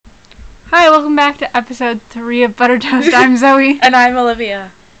Hi, welcome back to episode 3 of Butter Toast. I'm Zoe. And I'm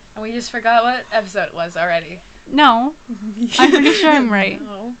Olivia. And we just forgot what episode it was already. No, I'm pretty sure I'm right.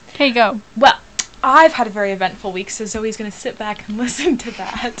 No. Okay, go. Well, I've had a very eventful week, so Zoe's going to sit back and listen to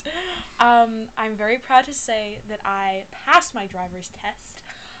that. I'm very proud to say that I passed my driver's test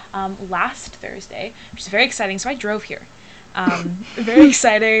last Thursday, which is very exciting. So I drove here. Very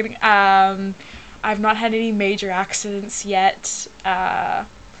exciting. I've not had any major accidents yet,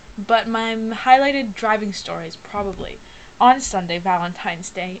 but my highlighted driving story is probably on Sunday, Valentine's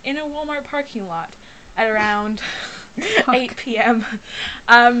Day, in a Walmart parking lot at around 8 p.m.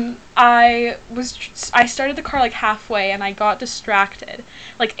 I started the car like halfway and I got distracted,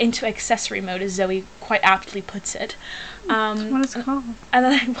 like into accessory mode, as Zoe quite aptly puts it. What is it called? And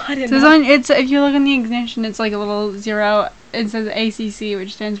then I It's if you look in the ignition, it's like a little zero. It says ACC,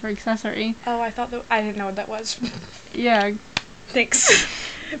 which stands for accessory. Oh, I didn't know what that was. Yeah. Thanks.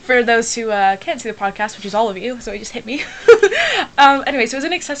 For those who can't see the podcast, which is all of you, so it just hit me. Anyway, so it was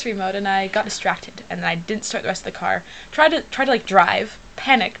in accessory mode, and I got distracted, and I didn't start the rest of the car. Tried to like drive,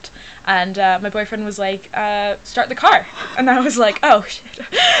 panicked, and my boyfriend was like, "Start the car," and I was like, "Oh shit,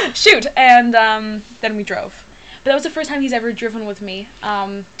 shoot!" And then we drove. But that was the first time he's ever driven with me.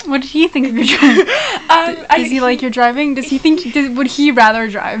 What did he think of your driving? Does he like your driving? Does he think? Would he rather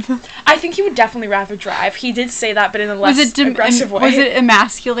drive? I think he would definitely rather drive. He did say that, but in a less aggressive way. Was it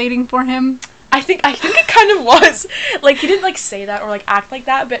emasculating for him? I think it kind of was. Like, he didn't like say that or like act like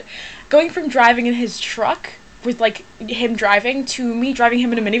that, but going from driving in his truck with like him driving to me driving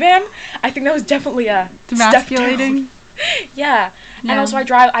him in a minivan, I think that was definitely a emasculating. Yeah. And also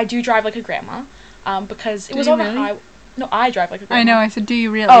I do drive like a grandma. Because it was on the highway. No, I drive like a grandma. I know, I said, do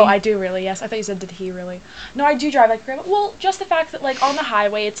you really? Oh, I do really, yes. I thought you said, did he really? No, I do drive like a grandma. Well, just the fact that, like, on the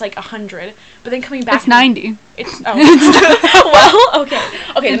highway, it's, like, 100, but then coming back... It's 90. Well, okay.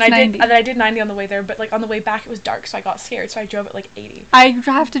 Okay, then I did 90 on the way there, but, like, on the way back, it was dark, so I got scared, so I drove at, like, 80. I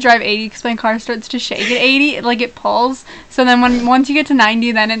have to drive 80 because my car starts to shake at 80, like, it pulls. So then once you get to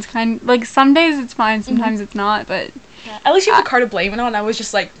 90, then it's kind of... Like, some days it's fine, sometimes it's not, but... Yeah. At least you have the car to blame it on. I was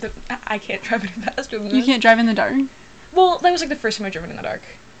just like, I can't drive any faster than this. You can't drive in the dark? Well, that was like the first time I've driven in the dark.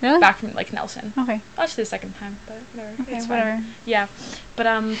 Really? Back from like Nelson. Okay. Actually the second time, but whatever. Okay, it's whatever. Fine. Yeah. But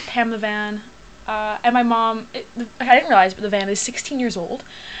Pam the van, and my mom, I didn't realize, but the van is 16 years old,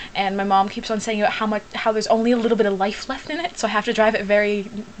 and my mom keeps on saying about how there's only a little bit of life left in it, so I have to drive it very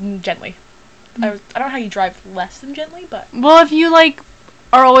gently. I don't know how you drive less than gently, but... Well, if you, like...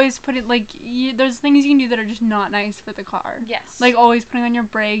 are always putting, like, there's things you can do that are just not nice for the car. Yes. Like, always putting on your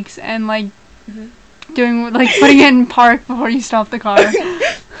brakes and, like, doing, like, putting it in park before you stop the car.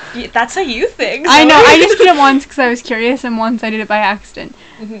 Yeah, that's a you thing. So. I know, I just did it once because I was curious, and once I did it by accident.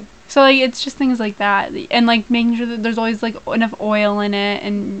 So, like, it's just things like that. And, like, making sure that there's always, like, enough oil in it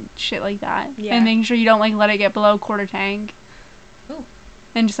and shit like that. Yeah. And making sure you don't, like, let it get below quarter tank. Ooh.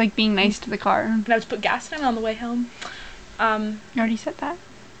 And just, like, being nice to the car. And I was put gas in it on the way home. You already said that?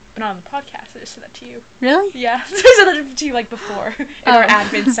 But not on the podcast, I just said that to you. Really? Yeah, so I said that to you, like, before, in our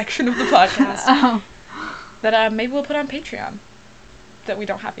admin section of the podcast. Oh. That, maybe we'll put on Patreon. That we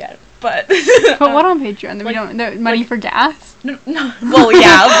don't have yet, but... But what on Patreon? That like, we don't... The money for gas? No, well,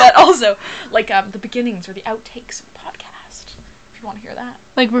 yeah, but also, like, the beginnings or the outtakes of the podcast, if you want to hear that.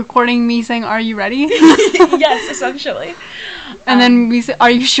 Like, recording me saying, are you ready? Yes, essentially. And then we say,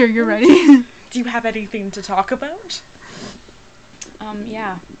 are you sure you're ready? Do you have anything to talk about?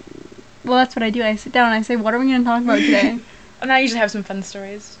 Yeah. Well, that's what I do. I sit down and I say, what are we going to talk about today? And I usually have some fun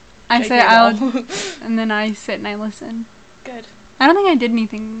stories. I say, and then I sit and I listen. Good. I don't think I did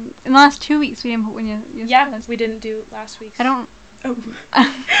anything. In the last 2 weeks, we didn't put when you Yeah, we didn't do last week's. I don't...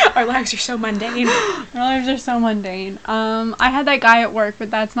 Oh. Our lives are so mundane. Our lives are so mundane. I had that guy at work, but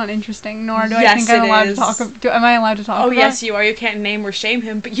that's not interesting, nor do I think I'm allowed to talk about... Am I allowed to talk about it? Oh, yes, you are. You can't name or shame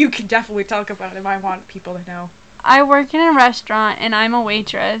him, but you can definitely talk about him. I want people to know. I work in a restaurant, and I'm a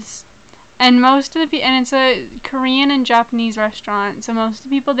waitress. And most of the and it's a Korean and Japanese restaurant, so most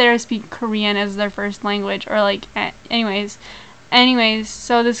of the people there speak Korean as their first language, or like, anyways,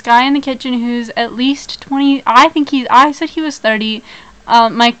 so this guy in the kitchen who's at least 20, I said he was 30,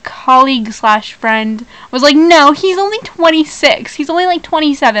 my colleague / friend was like, no, he's only 26, he's only like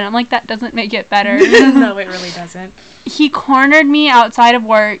 27, I'm like, that doesn't make it better. No, it really doesn't. He cornered me outside of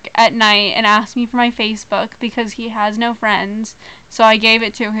work at night and asked me for my Facebook because he has no friends. So I gave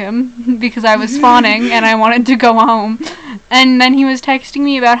it to him because I was fawning and I wanted to go home. And then he was texting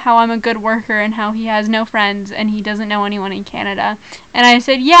me about how I'm a good worker and how he has no friends and he doesn't know anyone in Canada. And I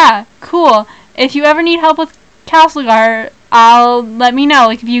said, yeah, cool. If you ever need help with Castlegar, let me know.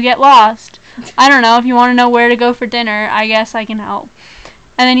 Like, if you get lost. I don't know. If you want to know where to go for dinner, I guess I can help.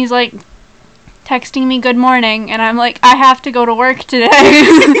 And then he's like, texting me good morning, and I'm like, I have to go to work today.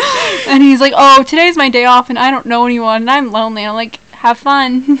 And he's like, oh, today's my day off and I don't know anyone and I'm lonely. I'm like, have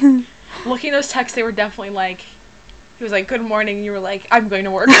fun. Looking at those texts, they were definitely like, he was like, good morning, and you were like, I'm going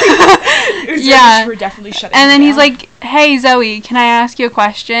to work. Yeah. You were definitely shutting And then down. he's like, hey, Zoe, can I ask you a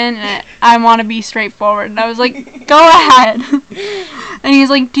question? And I want to be straightforward. And I was like, go ahead. And he's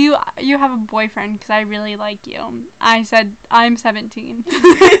like, do you have a boyfriend? Because I really like you. I said, I'm 17.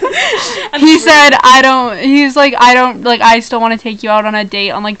 He said, I still want to take you out on a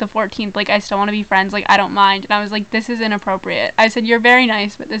date on, like, the 14th. Like, I still want to be friends. Like, I don't mind. And I was like, this is inappropriate. I said, you're very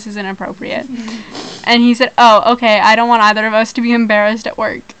nice, but this is inappropriate. And he said, oh, okay, I don't want either of us to be embarrassed at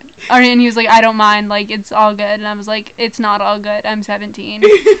work. And he was like, I don't mind, like, it's all good. And I was like, it's not all good. I'm 17.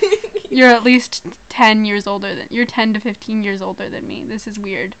 You're at least 10 to 15 years older than me. This is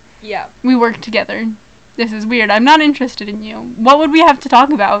weird. Yeah. We work together. This is weird. I'm not interested in you. What would we have to talk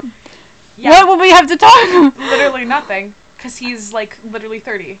about? Yeah. What would we have to talk about? Literally nothing. Because he's, like, literally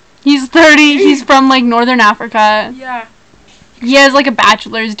 30. He's 30. He's from, like, Northern Africa. Yeah. He has, like, a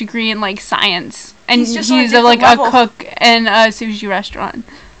bachelor's degree in, like, science. And he's like, a cook in a sushi restaurant.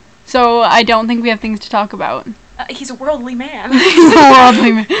 So I don't think we have things to talk about. He's a worldly man. He's a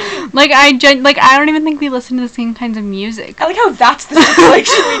worldly man. Like, I don't even think we listen to the same kinds of music. I like how that's the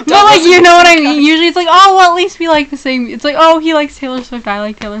situation we don't. But, like, you know what I mean? Usually it's like, oh, well, at least we like the same. It's like, oh, he likes Taylor Swift, I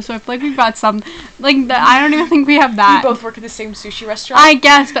like Taylor Swift. Like, we've got some. Like, I don't even think we have that. We both work at the same sushi restaurant? I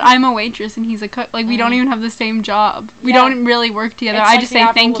guess, but I'm a waitress and he's a cook. Like, we don't even have the same job. We don't really work together. It's I like just the say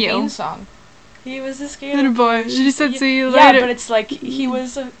Avril thank Lavigne you. Song. He was a skater. Little boy. She said, see you later. Yeah, but it's like, he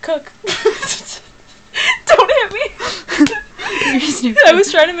was a cook. Don't hit me. You're stupid. I was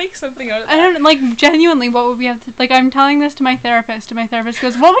trying to make something out of that. I don't, like, genuinely, what would we have to, like, I'm telling this to my therapist, and my therapist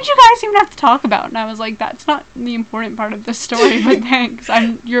goes, what would you guys even have to talk about? And I was like, that's not the important part of the story, but thanks.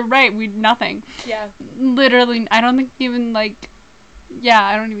 You're right, nothing. Yeah. Literally, I don't think even, like, yeah,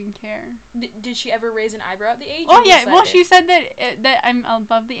 I don't even care. Did she ever raise an eyebrow at the age? Oh, yeah, well, she said that I'm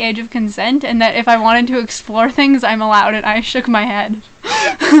above the age of consent, and that if I wanted to explore things, I'm allowed, and I shook my head.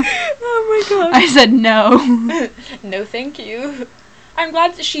 Oh my god. I said no. No, thank you. I'm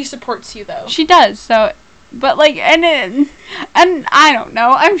glad that she supports you, though. She does, so, but, like, and I don't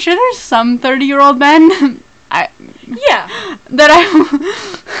know, I'm sure there's some 30-year-old men, yeah. That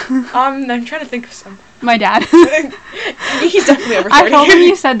I'm trying to think of some. My dad. He's definitely over 30. I told him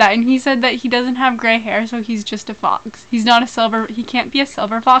you said that, and he said that he doesn't have gray hair, so he's just a fox. He's not he can't be a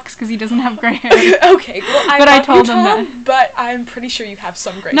silver fox because he doesn't have gray hair. Okay, well, I told him that. But I'm pretty sure you have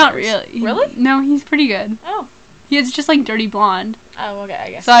some gray Not hairs. really. Really? No, he's pretty good. Oh. It's just like dirty blonde. Oh, okay,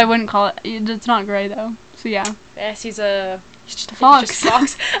 I guess. So I wouldn't call it, it's not gray though. So yeah. Yes, he's just a fox. Just a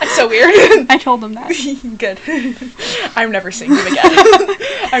fox. That's so weird. I told him that. Good. I'm never seeing him again.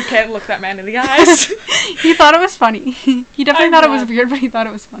 I can't look that man in the eyes. He thought it was funny. He definitely thought it was weird, but he thought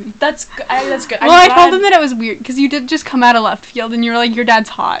it was funny. That's good. Well, I told him that it was weird because you did just come out of left field and you were like, your dad's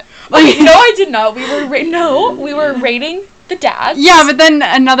hot. Like, no, I did not. We were rating the dads. Yeah, but then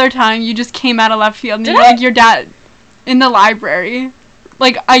another time you just came out of left field and you were like, your dad in the library.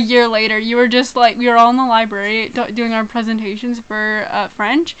 Like, a year later, you were just, like, we were all in the library doing our presentations for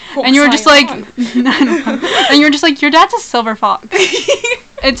French, and you were just like, and you were just like, your dad's a silver fox.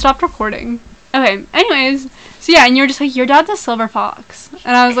 It stopped recording. Okay, anyways, so yeah, and you were just like, your dad's a silver fox.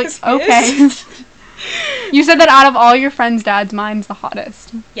 And I was like, okay. You said that out of all your friends' dads, mine's the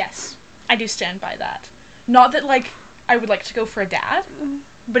hottest. Yes, I do stand by that. Not that, like, I would like to go for a dad,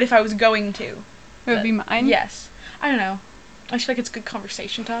 but if I was going to. It would be mine? Yes. I don't know. I feel like it's a good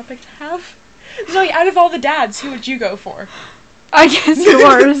conversation topic to have. Zoe, out of all the dads, who would you go for? I guess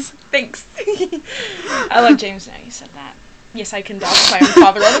yours. Thanks. I love James now you said that. Yes, I can dox my own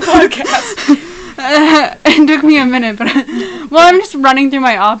father on the podcast. It took me a minute, but I'm just running through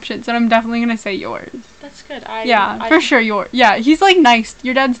my options, and I'm definitely going to say yours. That's good. For sure yours. Yeah, he's, like, nice.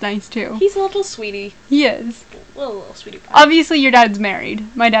 Your dad's nice, too. He's a little sweetie. He is. Little sweetie pie. Obviously, your dad's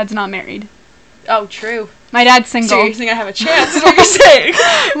married. My dad's not married. Oh, true. My dad's single. So you think I have a chance, is what you're saying?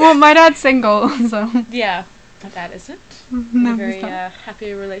 Well, my dad's single, so. Yeah. My dad isn't. No, a very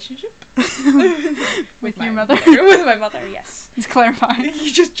happy relationship. With your mother? With my mother, yes. Just clarify.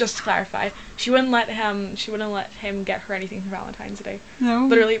 just to clarify. She wouldn't let him get her anything for Valentine's Day. No.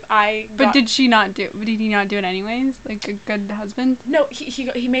 Literally, But did he not do it anyways? Like a good husband? No,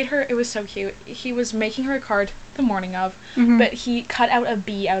 he made her, it was so cute. He was making her a card the morning of, Mhm. but he cut out a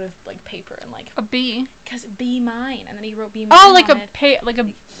B out of like paper and like A B. because be mine, and then he wrote be mine. Oh, like on a it. like a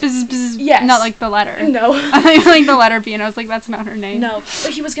bzz, bzz, Yes. not like the letter. No. I thought you like the letter B, and I was like, that's not her name. No,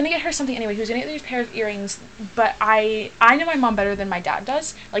 but he was gonna get her something anyway. He was gonna get these pair of earrings, but I know my mom better than my dad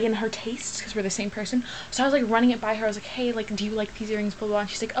does, like in her tastes, because we're the same person. So I was like running it by her. I was like, hey, like, do you like these earrings? Blah blah. And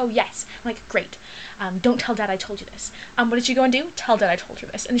she's like, oh yes. I'm like, great. Don't tell Dad I told you this. What did you go and do? Tell Dad I told her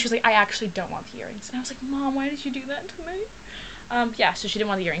this. And she was like, I actually don't want the earrings. And I was like, Mom, why did you do that to me? Yeah. So she didn't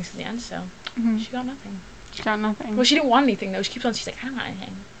want the earrings in the end. So she got nothing. She got nothing. Well, she didn't want anything though. She keeps on. She's like, I don't want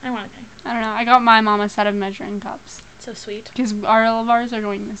anything. I don't want anything. I don't know. I got my mom a set of measuring cups So sweet. because all of ours are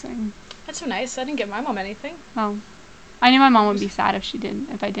going missing. That's so nice. I didn't get my mom anything. Oh, I knew my mom would be sad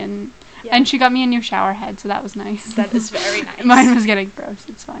if I didn't. Yeah. And she got me a new shower head, so that was nice. That is very nice. Mine was getting gross.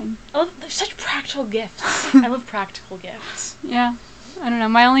 It's fine. They're such practical gifts. I love practical gifts. Yeah. I don't know.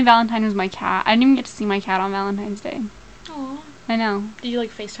 My only Valentine was my cat. I didn't even get to see my cat on Valentine's Day. Aww. I know. Did you like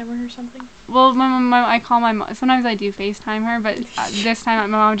FaceTime her or something? Well, I call my mom. Sometimes I do FaceTime her, but this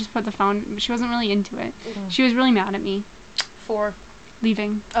time my mom just put the phone. She wasn't really into it. She was really mad at me For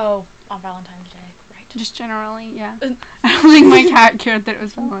leaving. on Valentine's Day, right? Just generally, yeah. I don't think my cat cared that it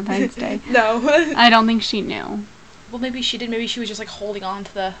was Valentine's Day. No. I don't think she knew. Well, maybe she did. Maybe she was just like holding on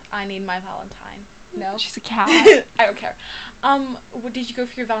to the I need my Valentine. No. She's a cat. I don't care. Did you go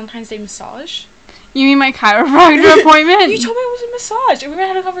for your Valentine's Day massage? You mean my chiropractor appointment? You told me it was a massage. We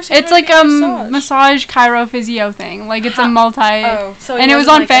had a conversation. It's like a massage chiro physio thing. Like it's a multi. Oh, so and it was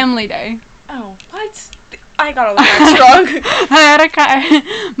on Family Day. Oh, what? I got all the facts wrong. I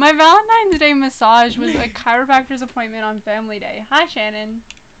had my Valentine's Day massage was a chiropractor's appointment on Family Day. Hi, Shannon.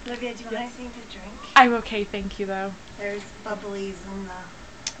 Olivia, do you want anything to drink? I'm okay, thank you though. There's bubblies in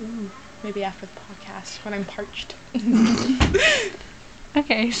the... Ooh, maybe after the podcast when I'm parched.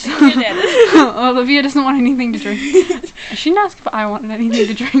 Okay, so You did. Olivia doesn't want anything to drink. She didn't ask if I wanted anything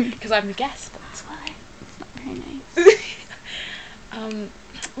to drink. Because I'm the guest, that's why. It's not very nice.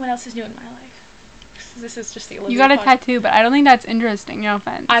 What else is new in my life? This is just the Olivia You got a pod- tattoo, but I don't think that's interesting. No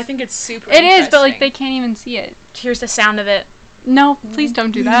offense. I think it's super It is, but like interesting. they can't even see it. Here's the sound of it. No, please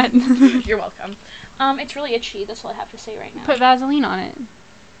don't do that. You're welcome. It's really itchy, that's all I have to say right now. Put Vaseline on it.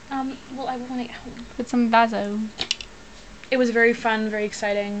 Well, I will when I get home. Put some Vaso. It was very fun, very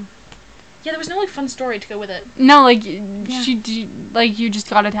exciting. Yeah, there was no like fun story to go with it. No, like you just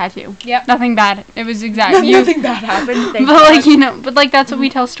got a tattoo. Yep. Nothing bad. It was exactly Nothing bad happened. Thank But like God. but like that's what we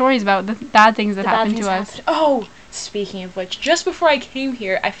tell stories about, the bad things that The bad happened things to us. happened. Oh, speaking of which, just before I came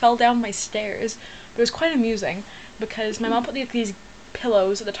here, I fell down my stairs. It was quite amusing because my mom put these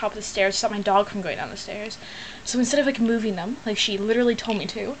pillows at the top of the stairs to stop my dog from going down the stairs. So instead of like moving them, like she literally told me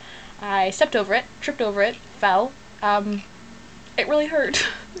to, I stepped over it, tripped over it, fell. It really hurt.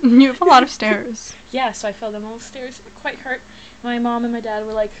 You have a lot of stairs. Yeah, so I fell down all the stairs. It quite hurt. My mom and my dad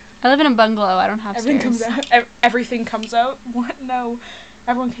were like, I live in a bungalow. I don't have everything stairs. comes out. Everything comes out. What? No.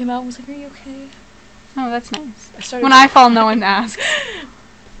 Everyone came out and was like, are you okay? Oh, that's nice. I started When I fall, no one asks.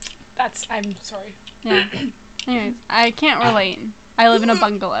 I'm sorry. Yeah. Anyways, I can't relate. I live in a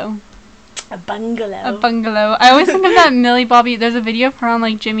bungalow. A bungalow. A bungalow. I always think of that Millie Bobby. There's a video of her on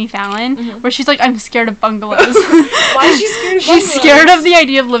like Jimmy Fallon where she's like, I'm scared of bungalows. Why is she scared of She's bungalows? scared of the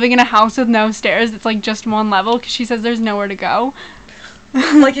idea of living in a house with no stairs. It's like just one level because she says there's nowhere to go.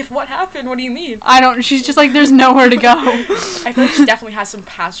 Like, if what happened? What do you mean? She's just like, there's nowhere to go. I feel like she definitely has some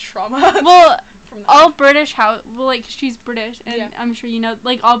past trauma. Well, from that. all British like she's British, and Yeah. I'm sure you know,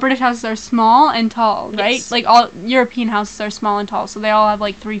 like all British houses are small and tall, right? Yes. Like all European houses are small and tall, so they all have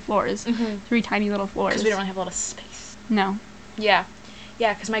like 3 floors, Mhm. 3 tiny little floors. Because we don't have a lot of space. No. Yeah.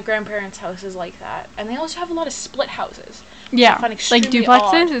 Yeah, because my grandparents' house is like that. And they also have a lot of split houses. Yeah. find Like extremely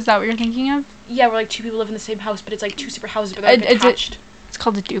duplexes? odd. Is that what you're thinking of? Yeah, where like 2 people live in the same house, but it's like 2 separate houses, but they're like, It's attached. It's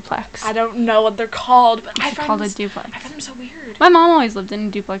called a duplex. I don't know what they're called, but I It's find called a them, duplex. I find them so weird. My mom always lived in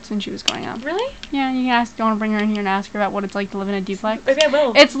a duplex when she was growing up. Really? Yeah, you can ask. Do you want to bring her in here and ask her about what it's like to live in a duplex? Maybe I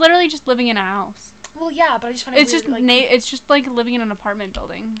will. It's literally just living in a house. Well, yeah, but I just find it It's weird. just like, it's just like living in an apartment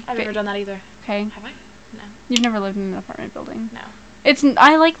building. I've never done that either. Okay. Have I? No. You've never lived in an apartment building. No.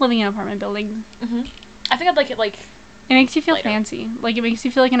 I like living in apartment buildings. Mhm. I think I'd like it like. It makes you feel Later. fancy. Like it makes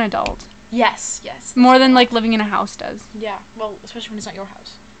you feel like an adult. Yes. Yes. More than like living in a house does. Yeah. Well, especially when it's not your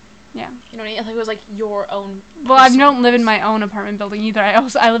house. Yeah. You know what I mean? Like it was like your own. Well, I personal don't live in my own apartment building either.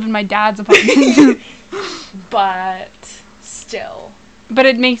 I live in my dad's apartment. But still, But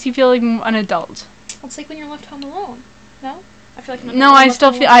it makes you feel like an adult. it's like when you're left home alone. No, I feel like I'm No, I left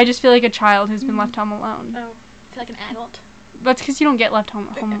still home feel. alone. I just feel like a child who's been left home alone. Oh, I feel like an adult. That's because you don't get left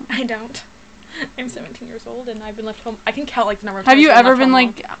home. I don't. I'm 17 years old and I've been left home. I can count like the number of Have times you I've been ever left been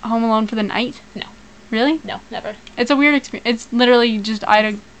home like home alone for the night? alone. Really? No, never. It's a weird experience. It's literally just,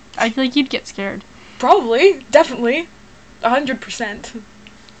 I feel like you'd get scared. Probably, definitely, 100%.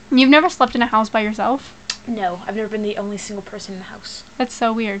 You've never slept in a house by yourself? No, I've never been the only single person in the house. That's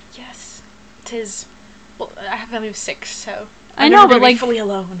so weird. Yes, 'tis. Well, I have a family of 6, so I I'm know, never but gonna be like, fully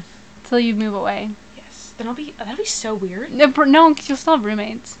alone. till you move away. Yes, then that'll be so weird. No, 'cause you'll still have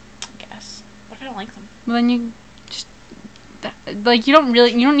roommates. I guess. What if I don't like them? Well, then you just, like, you don't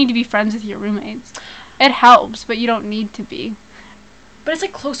need to be friends with your roommates. It helps, but you don't need to be. But it's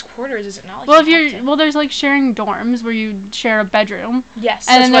like close quarters, is it not? Like Well, you have to- there's like sharing dorms where you share a bedroom. Yes,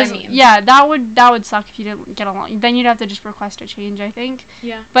 And that's then what I there's, mean. yeah, that would suck if you didn't get along. Then you'd have to just request a change, I think.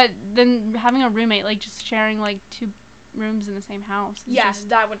 Yeah. But then having a roommate, like just sharing like 2 rooms in the same house. Is Yeah, just,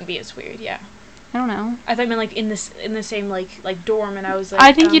 that wouldn't be as weird. Yeah. I don't know. I thought you meant like in the same like dorm, and I was like.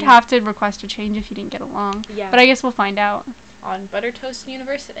 I think you'd have to request a change if you didn't get along. Yeah. But I guess we'll find out. On Butter Toast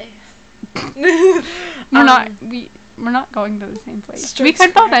University. We're not going to the same place. Straight We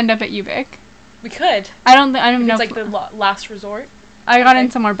could both square. end up at UVic. We could. I don't know. It's If, like the last resort. I got in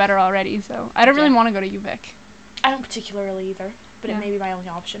okay. somewhere better already, so I don't really Okay. want to go to UVic. I don't particularly either, but Yeah. it may be my only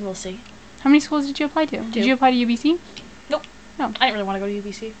option. We'll see. How many schools did you apply to? 2. Did you apply to UBC? I didn't really want to go to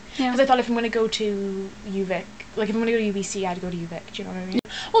UBC. Yeah. Because I thought if I'm going to go to UVic, like if I'm going to go to UBC, I had to go to UVic. Do you know what I mean?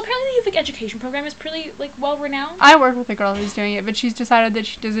 Well, apparently the UVic education program is pretty, like, well-renowned. I work with a girl who's doing it, but she's decided that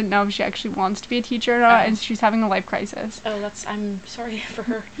she doesn't know if she actually wants to be a teacher or not, Oh. and she's having a life crisis. Oh, I'm sorry for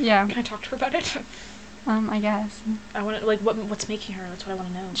her. Yeah, Can I talk to her about it? I guess. I want to, like, what's making her? That's what I want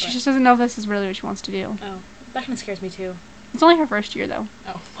to know. She but- just doesn't know if this is really what she wants to do. Oh, that kind of scares me too. It's only her first year, though.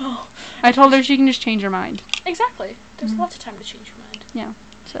 Oh, well. I told her she can just change her mind. Exactly. There's Mhm. lots of time to change your mind. Yeah,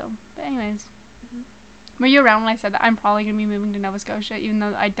 so, but anyways. Mhm. Were you around when I said that I'm probably going to be moving to Nova Scotia, even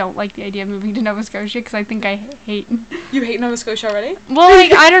though I don't like the idea of moving to Nova Scotia, because I think I hate... You hate Nova Scotia already? Well,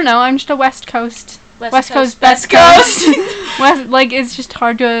 like, I don't know, I'm just a West Coast... West Coast, best coast. Like, it's just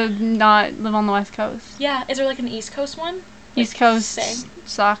hard to not live on the West Coast. Yeah, is there like an East Coast one? East Like, Coast same?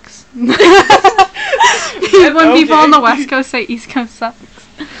 sucks. When people on the Okay. West Coast say East Coast sucks.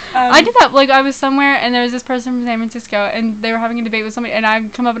 I did that, like, I was somewhere, and there was this person from San Francisco, and they were having a debate with somebody, and I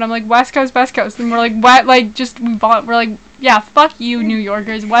come up, and I'm like, West Coast, best coast, and we're like, what, like, just, we're like, yeah, fuck you, New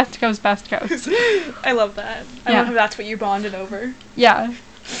Yorkers, West Coast, best coast. I love that. I Yeah. love how that's what you bonded over. Yeah.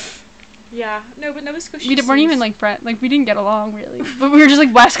 Yeah. No, but Nova Scotia Weren't even, seems- like, friends, like, we didn't get along, really, but we were just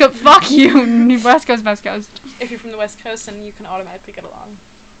like, West Coast, fuck you, West Coast, best coast. If you're from the West Coast, then you can automatically get along.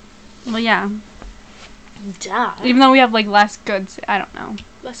 Well, yeah, Duh. even though we have, like, less goods, I don't know.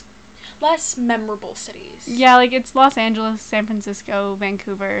 Less memorable cities. Yeah, like, it's Los Angeles, San Francisco,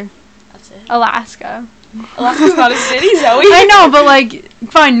 Vancouver, That's it. Alaska. Alaska's not a city, Zoe. I know, but, like,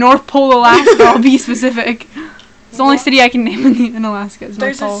 fine, North Pole, Alaska, I'll be specific. It's the only What? city I can name in Alaska is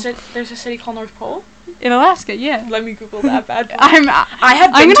North Pole. There's a city called North Pole. In Alaska, yeah. Let me Google that bad boy. I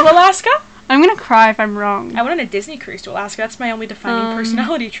have been to Alaska. I'm gonna cry if I'm wrong. I went on a Disney cruise to Alaska. That's my only defining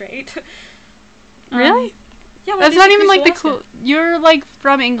personality trait. Really? Yeah, I went on a That's not Disney even cruise like to the cool. You're like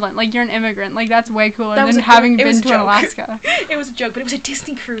from England, like you're an immigrant. Like that's way cooler That was than a- having it was been a to joke. Alaska. It was a joke, but it was a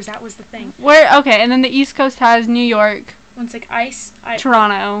Disney cruise. That was the thing. Okay, and then the East Coast has New York, One's like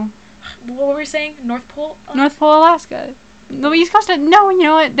Toronto, What were we saying? North Pole. North Pole, Alaska. The East Coast, no, you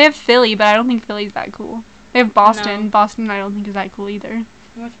know what? They have Philly, but I don't think Philly's that cool. They have Boston. No. Boston, I don't think is that cool either.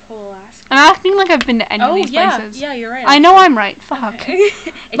 North Pole, Alaska. I'm acting like I've been to any of these places. Yeah, you're right. I know I'm right. Fuck. Okay.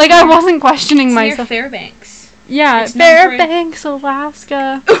 It's Like I near- wasn't questioning it's near myself. Fairbanks. Yeah, It's known for it. Fairbanks,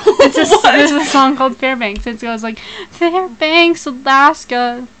 Alaska. What? There's a song called Fairbanks. It goes like, Fairbanks,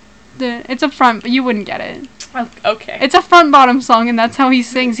 Alaska. It's a front, but you wouldn't get it. Oh, okay. It's a front bottom song, and that's how he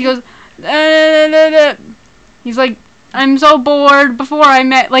sings. He goes, "Da-da-da-da-da." He's like, I'm so bored before I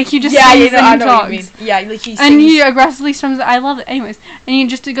met. Like he just sings I and know what you mean. songs. Yeah, like he sings. And he aggressively strums it. I love it. Anyways, and he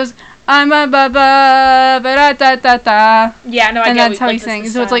just goes, I'm a ba ba ba da da da da. Yeah, no, I And get that's what- how like, he that's sings.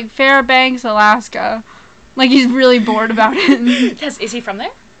 the So it's style. like Fairbanks, Alaska. Like he's really bored about it. Yes, is he from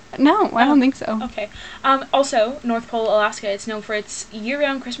there? No, I don't think so. Okay. Also, North Pole, Alaska, it's known for its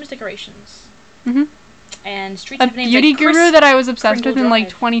year-round Christmas decorations. Mhm. And streets A have names beauty like Chris guru that I was obsessed Kringle with in like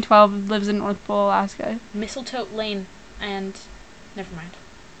Drive. 2012 lives in North Pole, Alaska. Mistletoe Lane, and never mind.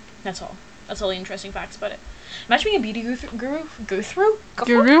 That's all. That's all the interesting facts about it. Imagine being a beauty Guru?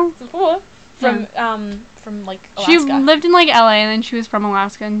 from like She Alaska. lived in like LA and then she was from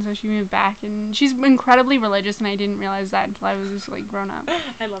Alaska and so she moved back and she's incredibly religious and I didn't realize that until I was just like grown up.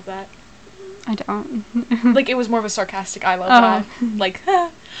 I love that. I don't. Like it was more of a sarcastic. I love Oh. that. Like,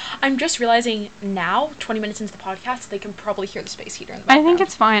 I'm just realizing now, 20 minutes into the podcast, they can probably hear the space heater in the I background. think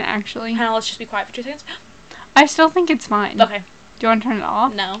it's fine actually. Hannah, let's just be quiet for 2 seconds. I still think it's fine. Okay. Do you want to turn it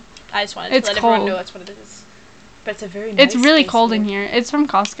off? No. I just wanted It's to let everyone cold. know that's what it is. But it's a very nice It's really space cold in here. It's from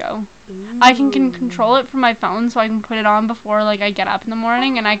Costco. I can control it from my phone, so I can put it on before like I get up in the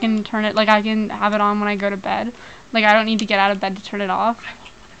morning, and I can turn it, like I can have it on when I go to bed. Like I don't need to get out of bed to turn it off. I want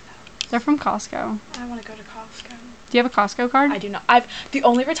one of those. They're from Costco. I want to go to Costco. Do you have a Costco card? I do not. The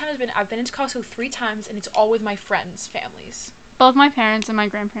only other time I've been into Costco 3 times, and it's all with my friends' families. Both my parents and my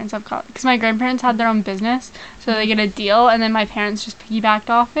grandparents have Costco, because my grandparents had their own business, so they get a deal, and then my parents just piggybacked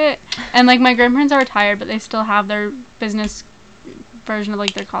off it. And like my grandparents are retired, but they still have their business version of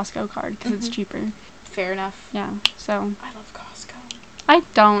like their Costco card because it's cheaper. Fair enough. Yeah. So I love Costco. I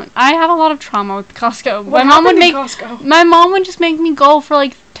don't. I have a lot of trauma with Costco. What my mom would happened make in Costco? my mom would just make me go for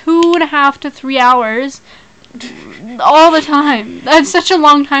like 2.5 to 3 hours all the time. That's such a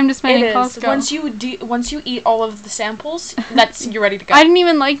long time to spend It in is. Costco. Once you eat all of the samples, you're ready to go. I didn't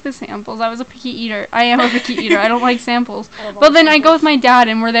even like the samples. I was a picky eater. I am a picky eater. I don't like samples. I love all But the then I go samples. with my dad,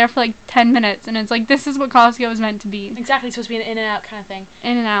 and we're there for like 10 minutes, and it's like, this is what Costco is meant to be. Exactly, it's supposed to be an in and out kind of thing.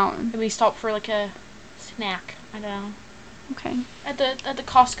 In and out. And we stop for like a snack. I don't know. Okay. At the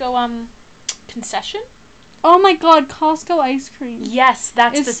Costco concession. Oh my god, Costco ice cream. Yes,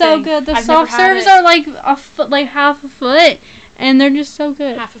 that's It's the so thing. good. The I've never soft had serves it. are like a foot, like half a foot, and they're just so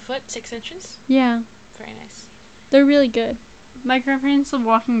good. Half a foot, 6 inches. Yeah, Very nice. they're really good. My grandparents live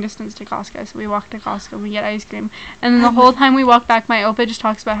walking distance to Costco, so we walk to Costco and we get ice cream. And then the whole time we walk back, my opa just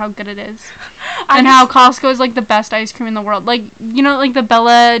talks about how good it is. And how Costco is like the best ice cream in the world. Like, you know, like the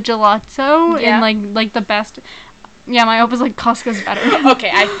Bella Gelato Yeah. and like the best. Yeah, my opa's like Costco's better.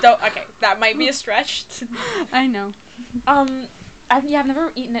 Okay, okay, that might be a stretch. I know. I've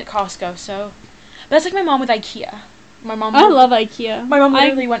never eaten at Costco, so. But that's like my mom with IKEA. My mom. I love IKEA. My mom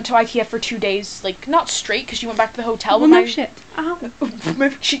literally went to IKEA for 2 days, like not straight, because she went back to the hotel. Well, but no my shit. Ow.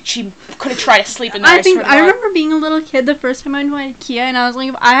 she could have tried to sleep in there. I think swear to I God. remember being a little kid the first time I went to IKEA, and I was like,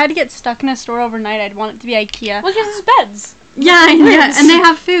 if I had to get stuck in a store overnight, I'd want it to be IKEA. Well, because it's beds. Yeah, and they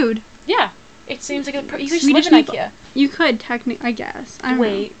have food. Yeah, it seems like you could just Swedish live in people- IKEA. You could technically, I guess. I don't know.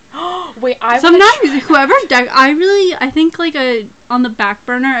 Wait, wait. I Sometimes whoever I think like on the back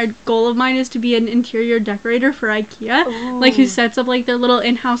burner, a goal of mine is to be an interior decorator for IKEA, like who sets up like their little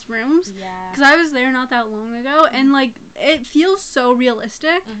in-house rooms. Yeah. Because I was there not that long ago, and like it feels so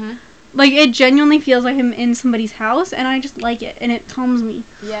realistic. Mhm. Like it genuinely feels like I'm in somebody's house, and I just like it, and it calms me.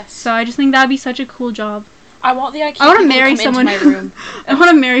 Yes. So I just think that'd be such a cool job. I want the IKEA. I want to people marry come someone. Into my room. I want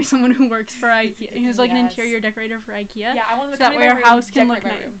to marry someone who works for IKEA, who's like an Yes. interior decorator for IKEA. Yeah, I want them to so that come way in our my room, house can look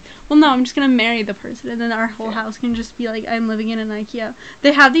decorate my nice. room. Well, no, I'm just gonna marry the person, and then our whole house can just be like I'm living in an IKEA.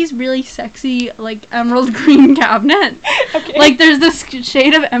 They have these really sexy like emerald green cabinets. Okay. Like there's this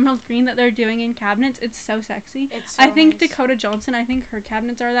shade of emerald green that they're doing in cabinets. It's so sexy. It's so I think nice. Dakota Johnson. I think her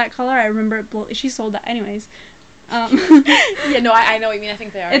cabinets are that color. I remember it. She sold that anyways. Yeah, no, I know what you mean. I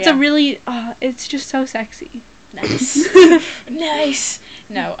think they are. It's yeah. a really. It's just so sexy. nice. Nice.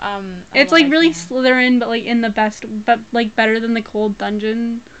 No, It's like really Slytherin, but like in the best, but like better than the cold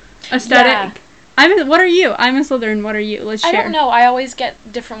dungeon aesthetic. What are you? I'm a Slytherin. What are you? Let's share. I don't know. I always get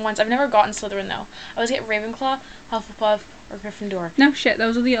different ones. I've never gotten Slytherin though. I always get Ravenclaw, Hufflepuff, or Gryffindor. No shit.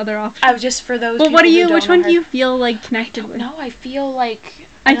 Those are the other options. I was just for those. Well, what do people who you? don't Which know one do her. you feel like connected with? No, I feel like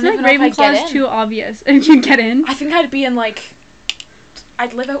I don't feel even like know if I'd get Ravenclaw is in. too obvious. If you get in, I think I'd be in like.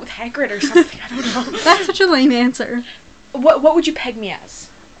 I'd live out with Hagrid or something. I don't know. that's such a lame answer. What would you peg me as?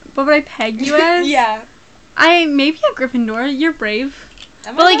 What would I peg you as? Yeah. I maybe a Gryffindor. You're brave.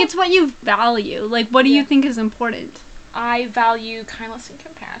 Am But I like though? it's what you value. Like what do you Yeah. think is important? I value kindness and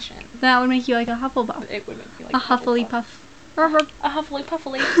compassion. That would make you like a Hufflepuff. It would make me like A Hufflepuff. A Huffly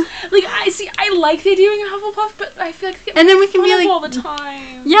Puffly. Like I like the idea of being a Hufflepuff, but I feel like And then we can be fun of like all the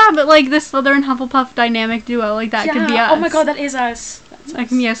time. Yeah, but like the Slytherin Hufflepuff dynamic duo, like that could be us. Oh my god, that is us. That's That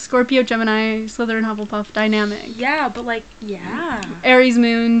can be a Scorpio Gemini Slytherin Hufflepuff dynamic. Yeah, but like yeah. Aries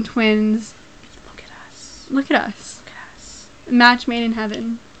Moon twins. Look at us. Look at us. Look at us. Match made in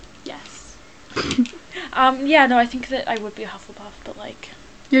heaven. Yes. Yeah, no, I think that I would be a Hufflepuff, but like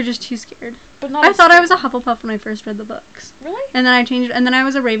You're just too scared. but not I as thought I was a scared. Hufflepuff when I first read the books. Really? And then I changed, and then I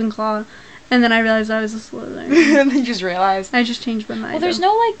was a Ravenclaw, and then I realized I was a Slytherin. And then you just realized. I just changed my mind. Well, there's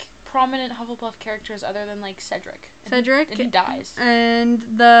no like prominent Hufflepuff characters other than like Cedric. And Cedric. and he dies. And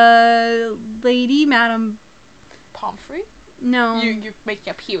the lady, Madame. Pomfrey? No. You're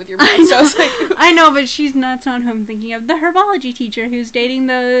making up he with your I mind, so I know, was like I know, but that's not who I'm thinking of. The herbology teacher who's dating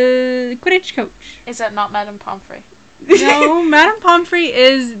the Quidditch coach. Is that not Madame Pomfrey? No, Madame Pomfrey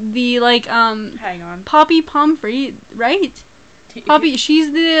is the Hang on. Poppy Pomfrey, right? Poppy,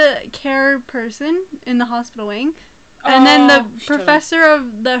 she's the care person in the hospital wing. And then Oh, the she professor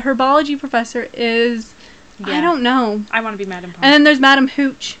of the herbology professor is Yeah. I don't know. I want to be Madame Pomfrey. And then there's Madam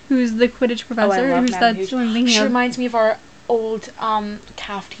Hooch, who's the Quidditch professor. love who's Madame that's Hooch. who I'm thinking She of. reminds me of our old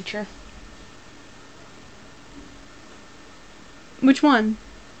calf teacher. Which one?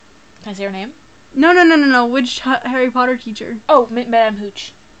 Can I say her name? No. Which Harry Potter teacher? Oh, Madame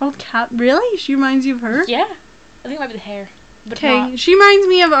Hooch. Old cat. Really? She reminds you of her? Yeah. I think it might be the hair. But Okay. not. She reminds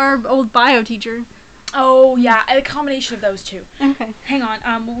me of our old bio teacher. Oh, yeah. A combination of those two. Okay. Hang on.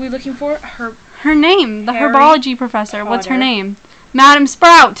 What were we looking for? Her name, the Harry herbology professor. What's her Potter. name? Madam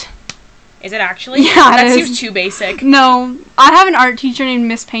Sprout. Is it actually? Yeah, That it seems is. too basic. No, I have an art teacher named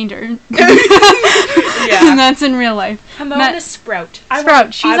Miss Painter. Yeah. And that's in real life. Pomona Sprout.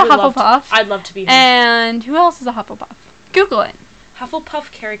 Sprout. She's a Hufflepuff. I'd love to be her. And who else is a Hufflepuff? Google it.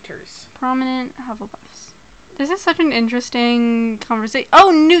 Hufflepuff characters. Prominent Hufflepuffs. This is such an interesting conversation. Oh,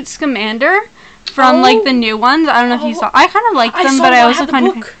 Newt Scamander from like the new ones. I don't know if you Oh. saw. I kind of like them, saw but I that. also have the kind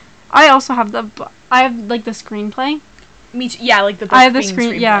of. book. I also have I have like the screenplay. Me too. Yeah, like the book I have the being screen.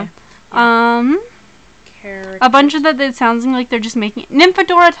 screenplay. Yeah. Characters. A bunch of that. It sounds like they're just making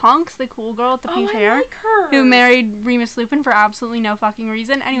Nymphadora Tonks, the cool girl with the pink I hair. like her. Who married Remus Lupin for absolutely no fucking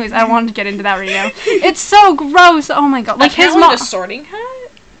reason. Anyways, I wanted to get into that right now. It's so gross. Oh my god. Like his Apparently mom. the Sorting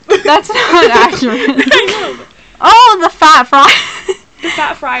Hat. That's not accurate. I know. Oh, the fat fry. The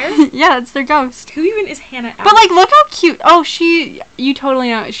Fat Friar. Yeah, that's their ghost. Who even is Hannah? But like, look how cute. Oh, you totally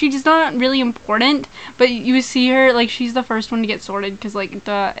know. She's not really important, but you see her like she's the first one to get sorted because like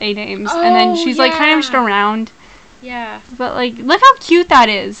the A names, and then she's like kind of just around. Yeah, But like, look how cute that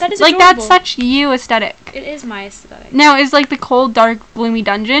is. That is like adorable. that's such you aesthetic. it is my aesthetic. Now, is like the cold, dark, gloomy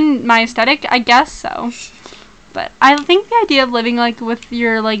dungeon my aesthetic? I guess so. But I think the idea of living like with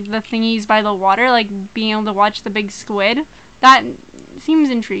your like the thingies by the water, like being able to watch the big squid, that seems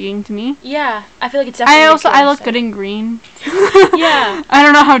intriguing to me. Yeah, I feel like it's definitely. I look good in green. Yeah. I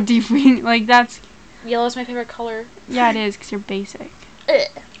don't know how deep we like that's. Yellow is my favorite color. Yeah, it is because you're basic. Ugh.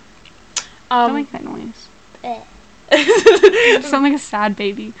 Don't make that noise. eh. You sound like a sad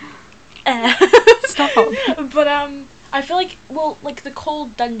baby. Stop. But I feel like like the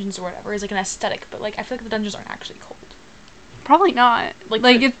cold dungeons or whatever is like an aesthetic, but like I feel like the dungeons aren't actually cold. Probably not. Like,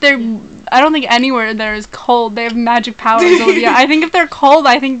 Like the- if they're, I don't think anywhere there is cold. They have magic powers. Olivia. I think if they're cold,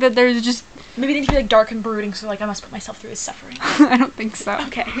 I think that there's just. Maybe they need to be like dark and brooding, so like I must put myself through his suffering. I don't think so.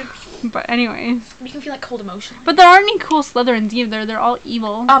 Okay. But anyways. You can feel like cold emotion. But there aren't any cool Slytherins either. They're all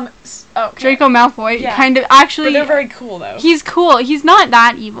evil. Okay. Draco Malfoy, Yeah. kind of But actually. they're very cool though. He's cool. He's not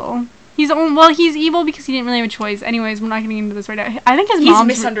that evil. He's evil because he didn't really have a choice. Anyways, we're not getting into this right now. I think his He's mom's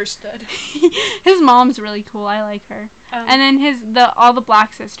misunderstood. his mom's really cool. I like her. And then all the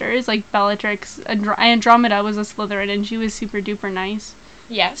Black sisters like Bellatrix, Andromeda was a Slytherin, and she was super duper nice.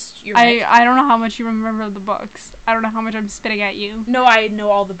 Yes, you're right. I don't know how much you remember of the books. I don't know how much I'm spitting at you. No, I know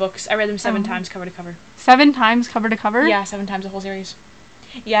all the books. I read them 7 times cover to cover. 7 times cover to cover? Yeah, 7 times the whole series.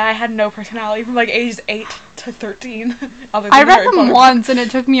 Yeah, I had no personality from like ages 8 to 13. Other than I read Harry them Potter. once, and it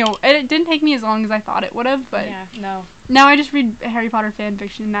didn't take me as long as I thought it would have, but Yeah, no. now I just read Harry Potter fan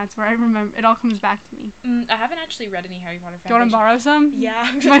fiction, and that's where I remember it all comes back to me. I haven't actually read any Harry Potter fan Do you want to fiction. borrow some?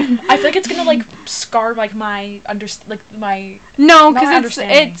 Yeah. I feel like it's gonna like scar like my my. No, Not because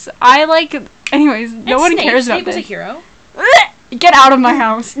understanding. I like. Anyways, no one cares about Snape was this. a hero. Get out of my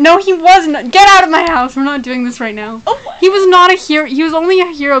house. No, he wasn't. Get out of my house. We're not doing this right now. Oh, what? He was not a hero. He was only a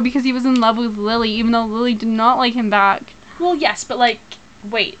hero because he was in love with Lily, even though Lily did not like him back. Well, yes, but like,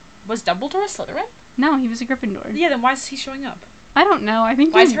 wait, was Dumbledore a Slytherin? No, he was a Gryffindor. Yeah, then why is he showing up? I don't know. I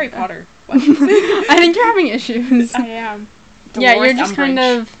think Why is you're- Harry Potter? What? I think you're having issues. I am. Yeah, Dolores you're just kind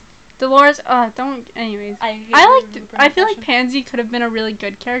Umbridge. of Dolores. Don't. Anyways, I I feel like Pansy could have been a really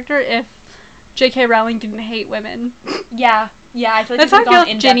good character if J.K. Rowling didn't hate women. Yeah, I feel like That's how I we feel could've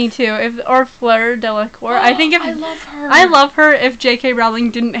with gone Ginny in-depth. too. Or Fleur Delacour. I think if I love her. I love her if J.K.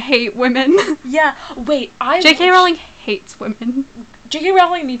 Rowling didn't hate women. Yeah, wait, J.K. Rowling hates women. J.K.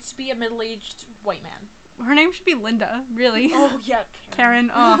 Rowling needs to be a middle-aged white man. Her name should be Linda. Really. Oh yeah,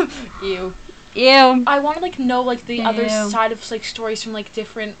 Karen. Oh. Ew. Ew. I want to like know like the other Ew. side of like stories from like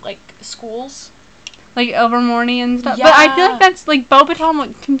different like schools. Like Ilvermorny and stuff. But I feel Yeah. like that's like Beauxbaton.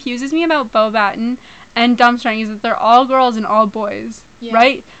 What confuses me about Beauxbaton and Durmstrang is that they're all girls and all boys. Yeah.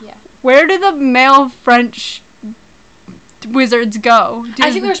 Right? Yeah. Where do the male French wizards go?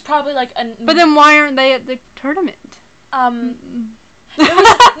 I think there's probably like a. But then why aren't they at the tournament?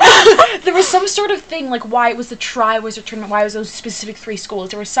 There was some sort of thing like why it was the Triwizard Tournament. Why it was those specific 3 schools?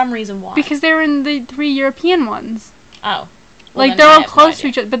 There was some reason why. Because they were in the 3 European ones. Oh. Well, Like, then they're I all have no close to idea.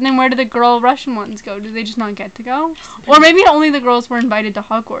 each other. But then where do the girl Russian ones go? Do they just not get to go? Or maybe only the girls were invited to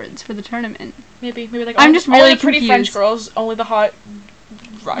Hogwarts for the tournament. Maybe like I'm only- just really only the pretty French confused. girls, only the hot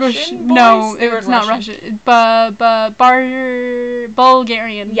Russian No, boys? They were it's not Russian.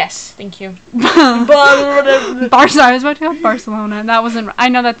 Bulgarian. Yes, thank you. Barca. I was about to go with Barcelona. That wasn't. I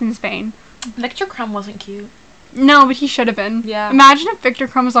know that's in Spain. Victor Crumb wasn't cute. No, but he should have been. Yeah. Imagine if Victor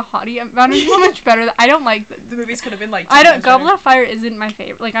Crumb was a hottie. Imagine how much better. I don't like. The movies could have been like. I don't. Goblet of Fire isn't my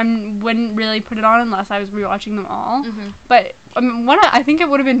favorite. Like wouldn't really put it on unless I was rewatching them all. Mm-hmm. But I think it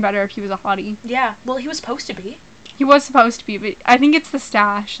would have been better if he was a hottie. Yeah. Well, he was supposed to be. He was supposed to be, but I think it's the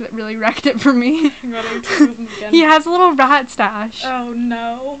stash that really wrecked it for me. He has a little rat stash. Oh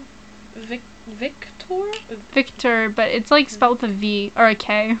no. Victor? Victor, but it's like spelled with a V or a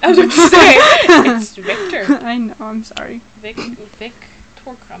K. I was about to say it's Victor. I know. I'm sorry. Victor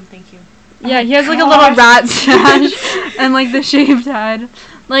Crumb. Thank you. Yeah, Oh he has like a gosh. little rat stash and like the shaved head.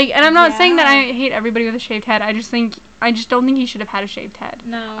 Like, and I'm not saying that I hate everybody with a shaved head. I just don't think he should have had a shaved head.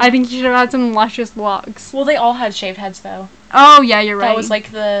 No. I think he should have had some luscious locks. Well, they all had shaved heads though. Oh yeah, you're right. That was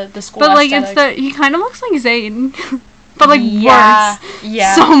like the school. But like aesthetic. he kind of looks like Zayn, but like Yeah. worse.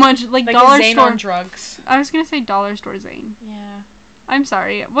 Yeah. So much like a dollar Zayn store. on drugs. I was gonna say dollar store Zayn. Yeah. I'm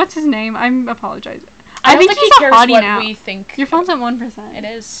sorry. What's his name? I'm apologizing. I don't think he he's a cares hottie what now. we think. Your phone's at 1%. It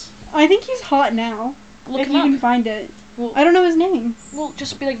is. I think he's hot now. Look if him you up. can find it. Well, I don't know his name. We'll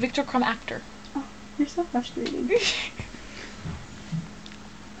just be like Victor Crumb actor. You're so frustrating.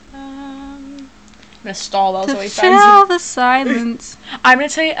 I'm gonna stall while To Zoe fill finds the silence. I'm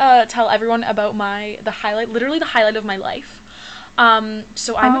gonna tell everyone about literally the highlight of my life.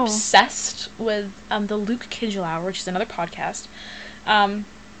 So I'm obsessed with the Luke Kidgel Hour, which is another podcast.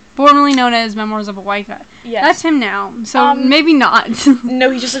 Formerly known as Memoirs of a White Guy. Yes. That's him now. So maybe not. No,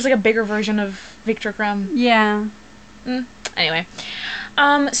 he just looks like a bigger version of Victor Crumb. Yeah. Anyway.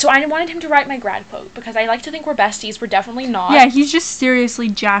 So I wanted him to write my grad quote because I like to think we're besties. We're definitely not. Yeah, he's just seriously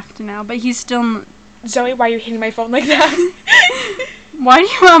jacked now, but he's still. Zoe, why are you hitting my phone like that? Why do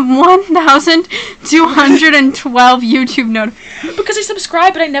you have 1,212 YouTube notifications? Because I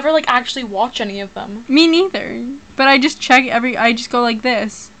subscribe, but I never actually watch any of them. Me neither. But I just check I just go like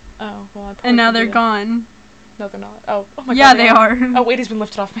this. Oh, well, I probably And now could do they're that. gone. No, they're not. Oh my god. Yeah, they are. Oh, weight has been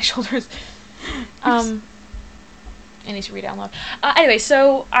lifted off my shoulders. I need to read it out loud. Anyway,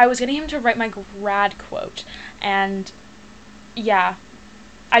 so I was getting him to write my grad quote, and yeah,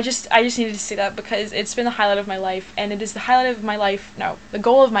 I just needed to say that because it's been the highlight of my life, and it is the highlight of my life. No, the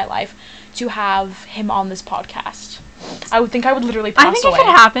goal of my life to have him on this podcast. I would literally pass away. I think it could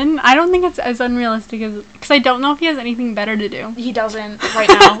happen. I don't think it's as unrealistic as because I don't know if he has anything better to do. He doesn't right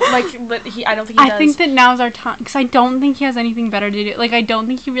now. I don't think he does. I think that now's our time because I don't think he has anything better to do. Like I don't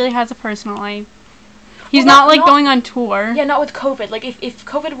think he really has a personal life. He's not going on tour. Yeah, not with COVID. Like if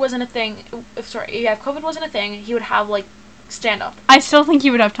COVID wasn't a thing, if COVID wasn't a thing, he would have stand up. I still think he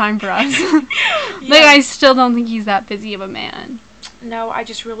would have time for us. Yeah. I still don't think he's that busy of a man. No, I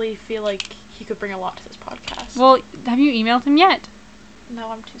just really feel like he could bring a lot to this podcast. Well, have you emailed him yet? No,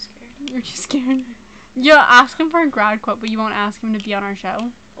 I'm too scared. You're too scared. You'll ask him for a grad quote, but you won't ask him to be on our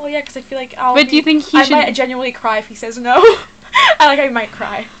show. Well, yeah, because I feel like do you think I might genuinely cry if he says no. I might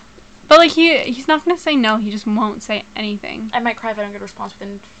cry. But he's not gonna say no. He just won't say anything. I might cry if I don't get a response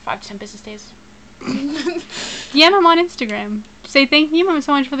within 5 to 10 business days. DM him on Instagram. Say thank you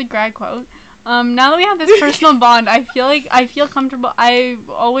so much for the grad quote. Now that we have this personal bond, I feel comfortable. Well,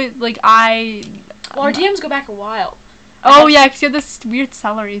 our DMs go back a while. Oh yeah, because you had this weird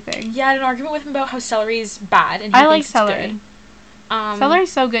celery thing. Yeah, I had an argument with him about how celery is bad, and he I like thinks it's celery. Good.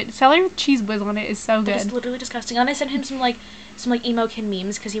 Celery's so good. Celery with cheese whiz on it is so good. It's literally disgusting. And I sent him some emo kid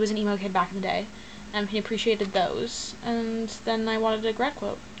memes because he was an emo kid back in the day, and he appreciated those. And then I wanted a grad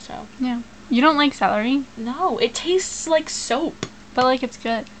quote. So yeah, you don't like celery? No, it tastes like soap. But it's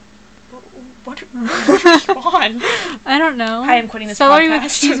good. What are you on? I don't know. I am quitting this celery podcast.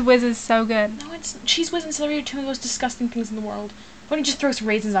 with cheese whiz is so good. No, cheese whiz and celery are two of the most disgusting things in the world. Why don't you just throw some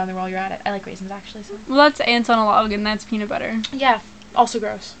raisins on there while you're at it? I like raisins actually. So. Well, that's ants on a log, and that's peanut butter. Yeah, also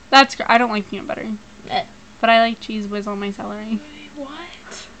gross. I don't like peanut butter. Eh. But I like cheese whiz on my celery.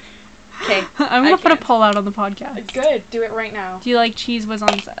 What? Okay. I'm gonna put a poll out on the podcast. Good. Do it right now. Do you like cheese whiz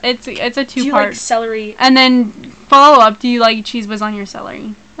on? It's a 2-part. Do you like celery? And then follow up. Do you like cheese whiz on your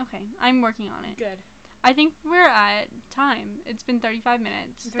celery? Okay, I'm working on it. Good. I think we're at time. It's been 35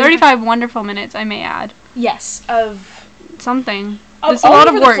 minutes. 35 wonderful minutes, I may add. Yes. Of something. There's a lot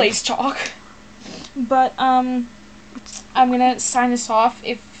of work. Place talk. But I'm gonna sign this off.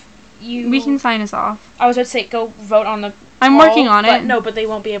 If you. We can sign us off. I was about to say go vote on the. I'm working on it. No, but they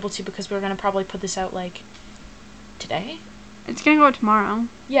won't be able to because we're gonna probably put this out today. It's gonna go out tomorrow.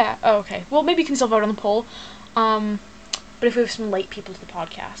 Yeah. Oh, okay. Well, maybe you can still vote on the poll. But if we have some late people to the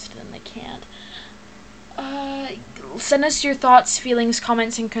podcast, then they can't. Send us your thoughts, feelings,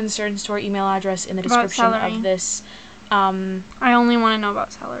 comments, and concerns to our email address in the About description celery. of this. I only want to know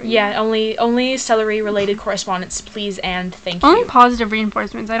about celery. Yeah, only celery related correspondence, please and thank Only you. positive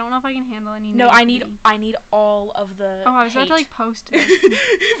reinforcements. I don't know if I can handle any. No, negativity. I need all of the. Oh, I was about to hate. post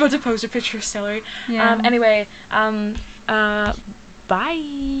it. About to post a picture of celery. Yeah. Anyway, bye.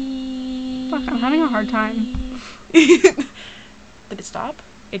 Fuck, I'm having a hard time. Did it stop?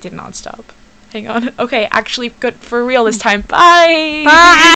 It did not stop. Hang on. Okay, actually, good for real this time. Bye. Bye.